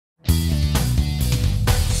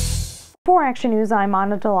For Action News, I'm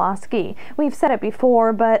Anna Dolosky. We've said it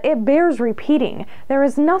before, but it bears repeating. There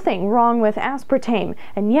is nothing wrong with aspartame,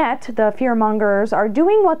 and yet the fearmongers are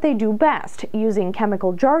doing what they do best, using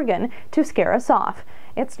chemical jargon to scare us off.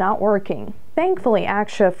 It's not working. Thankfully,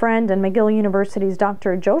 ACSA friend and McGill University's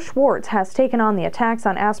Dr. Joe Schwarcz has taken on the attacks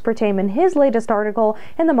on aspartame in his latest article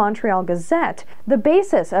in the Montreal Gazette. The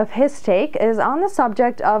basis of his take is on the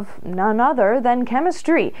subject of none other than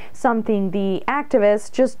chemistry, something the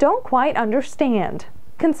activists just don't quite understand.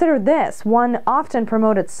 Consider this. One often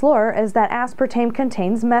promoted slur is that aspartame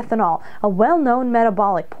contains methanol, a well-known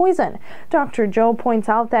metabolic poison. Dr. Joe points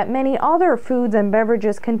out that many other foods and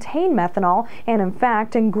beverages contain methanol, and in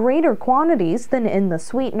fact in greater quantities than in the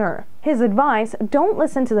sweetener. His advice, don't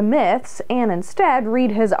listen to the myths and instead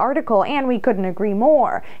read his article, and we couldn't agree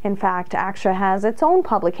more. In fact, ACSA has its own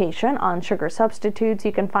publication on sugar substitutes.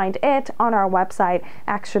 You can find it on our website,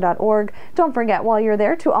 acsha.org. Don't forget while you're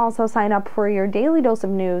there to also sign up for your daily dose of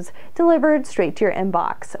news delivered straight to your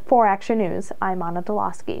inbox. For Action News, I'm Anna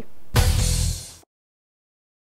Dolosky.